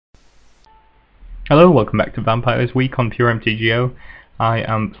Hello, welcome back to Vampires Week on Pure MTGO. I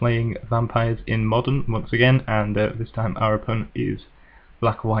am playing Vampires in Modern once again, and this time our opponent is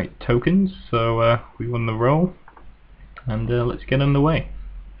Black-White Tokens, so we won the roll, and let's get underway.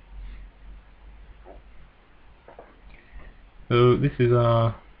 So this is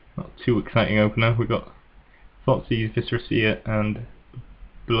our not too exciting opener. We've got Thoughtseize, Viscera Seer and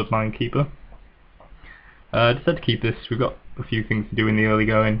Bloodline Keeper. Decided to keep this. We've got a few things to do in the early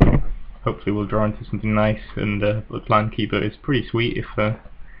going. Hopefully we'll draw into something nice, and Bloodline Keeper is pretty sweet if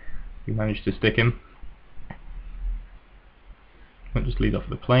we manage to stick him. I'll just lead off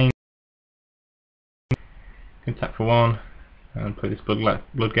the plane. Can attack for one and play this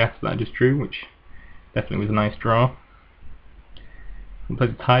Bloodghast that I just drew, which definitely was a nice draw. We'll play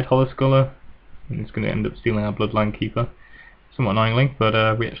the Tide Hollowskuller, and it's going to end up stealing our Bloodline Keeper. Somewhat annoyingly,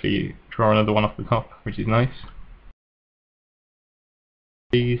 but we actually draw another one off the top, which is nice.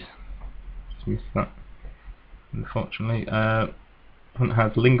 These, just missed that, unfortunately. Hunt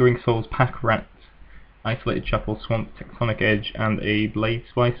has Lingering Souls, Pack Rat, Isolated Chapel, Swamp, Tectonic Edge, and a Blade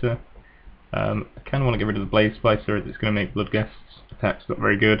Splicer. I kind of want to get rid of the Blade Splicer as it's going to make Bloodghast's attacks not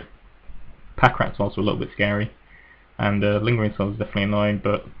very good. Pack Rat's also a little bit scary, and Lingering Souls is definitely annoying,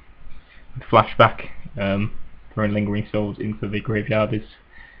 but with Flashback, throwing Lingering Souls into the graveyard is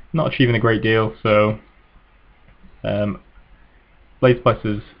not achieving a great deal, so Blade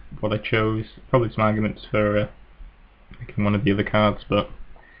Splicer's what I chose. Probably some arguments for picking one of the other cards, but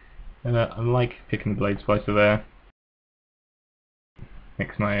I like picking the Blade Splicer there.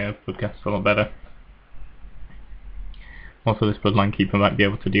 Makes my Bloodghast a lot better. Also, this Bloodline Keeper might be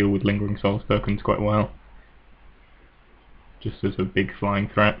able to deal with Lingering Souls tokens quite well, just as a big flying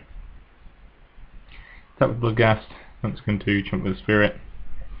threat. Attack with Bloodghast. That's going to jump with a Spirit.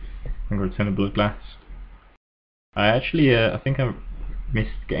 I'm going to return a Bloodghast. I actually, I think I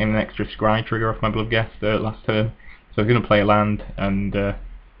missed getting an extra scry trigger off my Bloodghast last turn, so I was going to play a land, and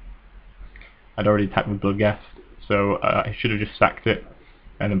I'd already attacked with Bloodghast, so I should have just sacked it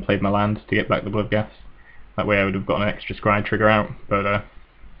and then played my land to get back the Bloodghast. That way I would have got an extra scry trigger out, but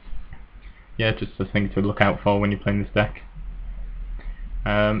yeah, just a thing to look out for when you're playing this deck.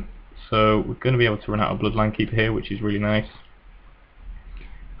 So we're going to be able to run out of Bloodline Keeper here, which is really nice.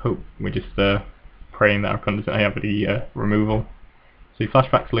 Hope we're just praying that our opponent doesn't have the removal. So he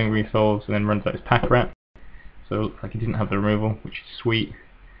flashbacks Lingering Souls and then runs out his Pack Rat. So it looks like he didn't have the removal, which is sweet.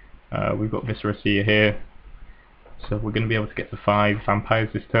 We've got Viscera Seer here, so we're going to be able to get to 5 vampires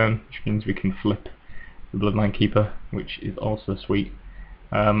this turn, which means we can flip the Bloodline Keeper, which is also sweet.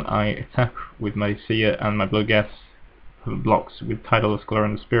 I attack with my Seer and my Bloodghast, blocks with Tide Hollowskuller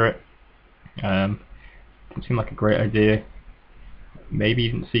and the Spirit. Didn't seem like a great idea. Maybe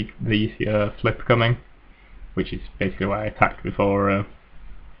you didn't see the flip coming, which is basically why I attacked before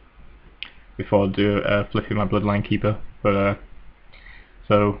flipping my Bloodline Keeper. But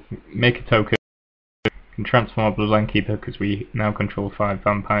so make a token, can transform our Bloodline Keeper because we now control 5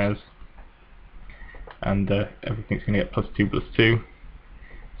 vampires, and everything's going to get +2/+2. So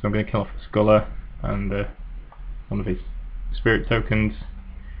I'm going to kill off the Skuller and one of his Spirit tokens,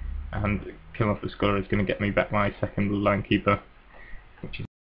 and killing off the Skuller is going to get me back my second Bloodline Keeper, which is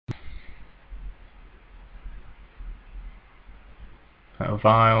a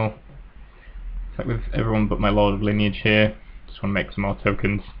Vial. Attack with everyone but my Lord of Lineage here. Just want to make some more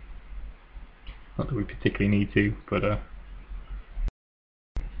tokens. Not that we particularly need to, but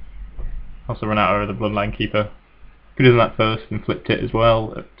also run out of the Bloodline Keeper. Could have done that first and flipped it as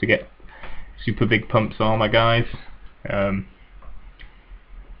well to get super big pumps on all my guys.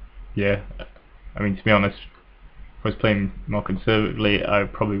 Yeah, I mean, to be honest, if I was playing more conservatively, I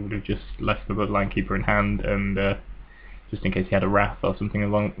probably would have just left the Bloodline Keeper in hand, and just in case he had a Wrath or something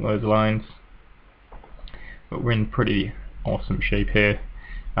along those lines. But we're in pretty awesome shape here,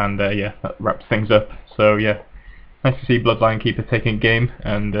 and yeah, that wraps things up. So yeah, nice to see Bloodline Keeper taking a game,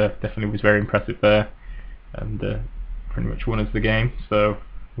 and definitely was very impressive there, and pretty much won us the game, so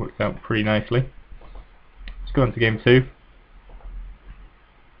worked out pretty nicely. Let's go on to game 2.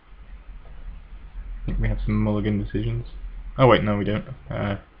 I think we have some mulligan decisions. Oh wait, no we don't.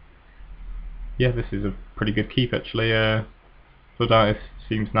 Yeah, this is a pretty good keep actually. Blood Artist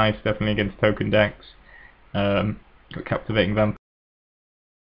seems nice, definitely against token decks. Got Captivating Vampire,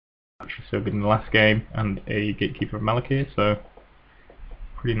 which was so good in the last game, and a Gatekeeper of Malakir, so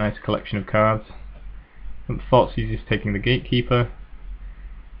pretty nice collection of cards. And Thoughtseize is taking the Gatekeeper,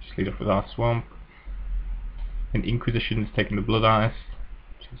 just lead off with our Swamp. And Inquisition is taking the Blood Artist,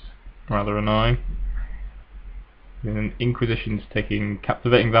 which is rather annoying. And then Inquisition is taking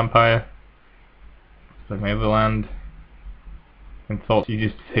Captivating Vampire, so my other land. and thought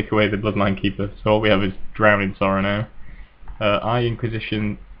easiest to take away the Bloodline Keeper, so all we have is Drowning Sorrow now. Eye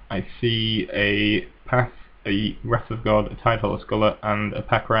Inquisition, I see a Path, a Wrath of God, a Tidehollow Scholar, and a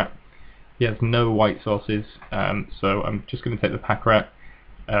Pack Rat. He has no white sources, so I'm just going to take the Pack Rat.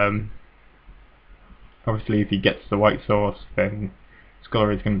 Obviously if he gets the white source then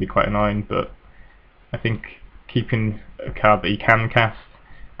Scholar is going to be quite annoying, but I think keeping a card that he can cast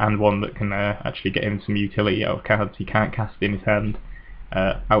and one that can actually get him some utility out of cards he can't cast in his hand,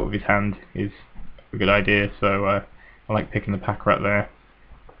 out of his hand, is a good idea, so I like picking the Pack Rat there.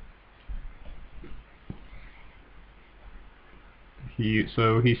 He's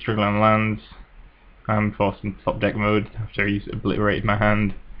struggling on lands. I'm forced into top deck mode after he's obliterated my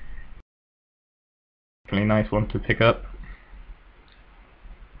hand. Definitely a nice one to pick up,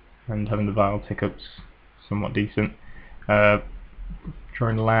 and having the Vile tick-up's somewhat decent.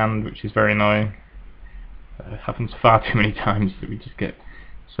 Drawing land, which is very annoying. Happens far too many times that we just get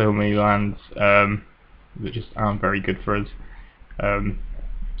so many lands that just aren't very good for us.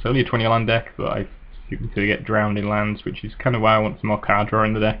 It's only a 20 land deck, but I seem to get drowned in lands, which is kind of why I want some more card draw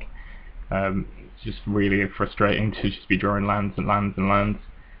in the deck. It's just really frustrating to just be drawing lands and lands and lands.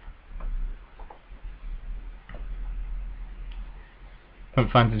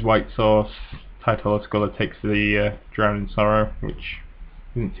 Opponent finds his white source. Tidehollow Scholar takes the Drowning Sorrow, which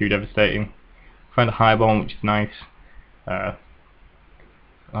isn't too devastating. Find a Highborn, which is nice. Allows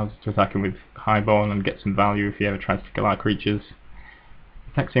us to attack him with Highborn and get some value if he ever tries to kill our creatures.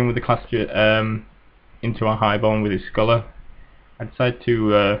 Attacks in with the Cluster into our Highborn with his Scholar. I decided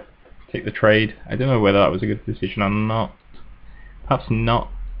to take the trade. I don't know whether that was a good decision or not. Perhaps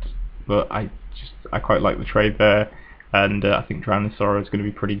not, but I quite like the trade there, and I think Drowning Sorrow is going to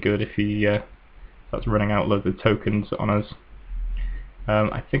be pretty good if he starts running out loads of tokens on us.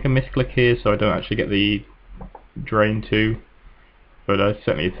 I think I misclick here, so I don't actually get the Drain 2, but I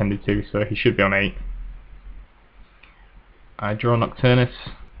certainly intended to, so he should be on 8. I draw Nocturnus,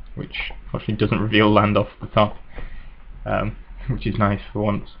 which unfortunately doesn't reveal land off the top, which is nice for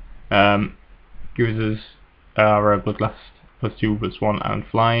once. Gives us our Bloodlust +2/+1 and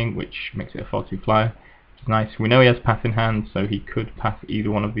flying, which makes it a 4/2 flyer, which is nice. We know he has Path in hand, so he could path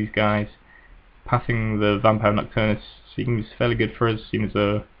either one of these guys. Passing the Vampire Nocturnus seems fairly good for us, seeing as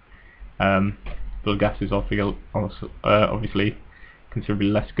though Bloodghast is obviously considerably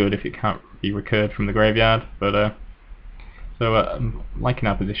less good if it can't be recurred from the graveyard, but so I'm liking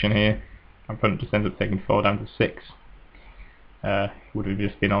our position here. Our opponent just ends up taking 4 down to 6. Would have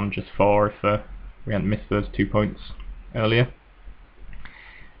just been on just 4 if we hadn't missed those 2 points earlier.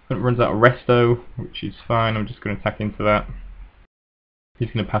 Opponent runs out of Resto, which is fine. I'm just going to attack into that. He's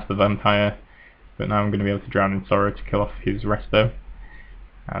going to pass the Vampire, but now I'm going to be able to Drowning Sorrow to kill off his Resto,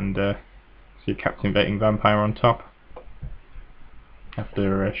 and see a Captivating Vampire on top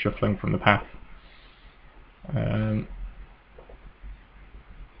after shuffling from the path.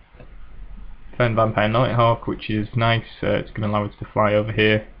 Defend Vampire Nighthawk, which is nice. It's going to allow us to fly over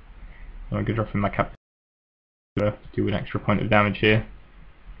here. I'm going to drop in my Captain to do an extra point of damage here.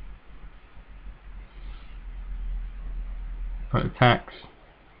 Opponent attacks,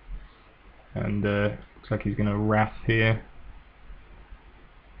 and looks like he's going to Wrath here,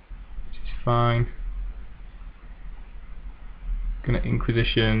 which is fine. Going to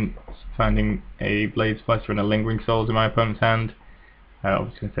Inquisition, finding a Blade Splicer and a Lingering Souls in my opponent's hand.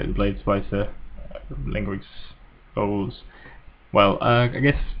 Obviously going to take the Blade Splicer, Lingering Souls. Well, I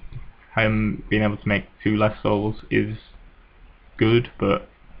guess him being able to make 2 less souls is good, but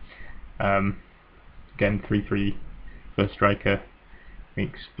again, 3/3 First Striker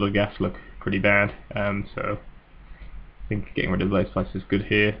makes Bloodghast look pretty bad, so I think getting rid of the Blade Splicer is good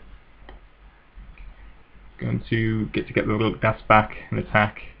here. Going to get the Bloodghast back and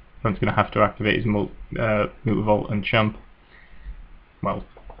attack. One's going to have to activate his Mutavault and Chump. Well,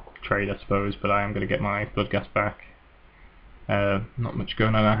 trade I suppose, but I am going to get my Bloodghast back. Not much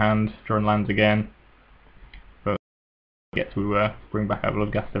going on in our hand, drawing lands again, but get to bring back our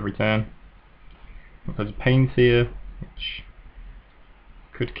Bloodghast every turn. There's a Painseer, which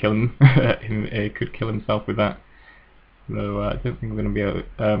could kill him. He could kill himself with that, though I don't think we're going to be able,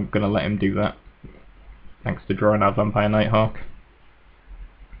 going to let him do that, thanks to drawing our Vampire Nighthawk.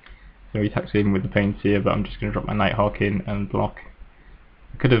 So he attacks in with the Painseer, but I'm just going to drop my Nighthawk in and block.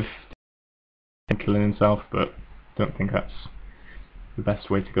 I could have killing himself, but don't think that's the best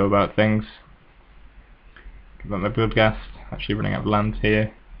way to go about things. Give up my Bloodghast, actually running out of land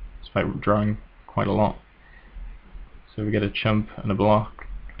here, despite drawing quite a lot. So we get a Chump and a block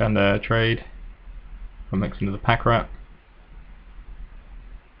and a trade. I'll mix into the Pack Rat.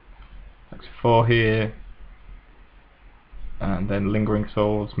 Attacks 4 here. and then Lingering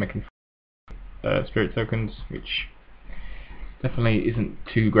Souls, making spirit tokens, which definitely isn't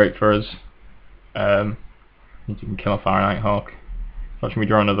too great for us. You can kill off our Nighthawk. Fortunately we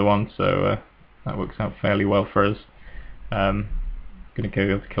draw another one, so that works out fairly well for us. Gonna go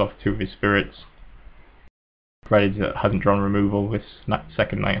able to kill off 2 of his spirits. Provided that hasn't drawn removal, this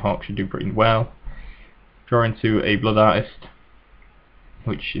second Nighthawk should do pretty well. Draw into a Blood Artist,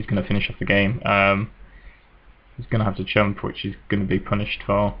 which is going to finish off the game. He's going to have to jump, which is going to be punished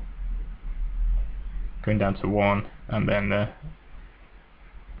for. Going down to 1, and then in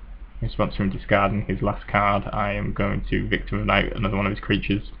response to him discarding his last card, I am going to Victim of Night another one of his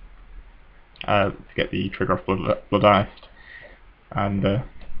creatures to get the trigger off Blood Artist, and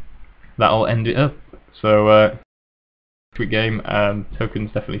that'll end it up. So quick game.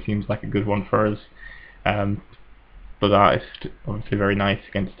 Tokens definitely seems like a good one for us. Blood Artist obviously very nice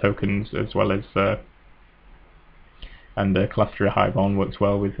against tokens, as well as and Calastria Highborn works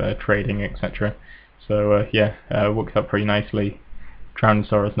well with trading, etc. So yeah, works out pretty nicely.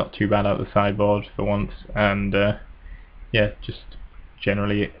 Tyrannosaurus not too bad out of the sideboard for once, and yeah, just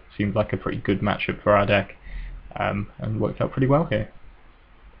generally it seems like a pretty good matchup for our deck, and works out pretty well here.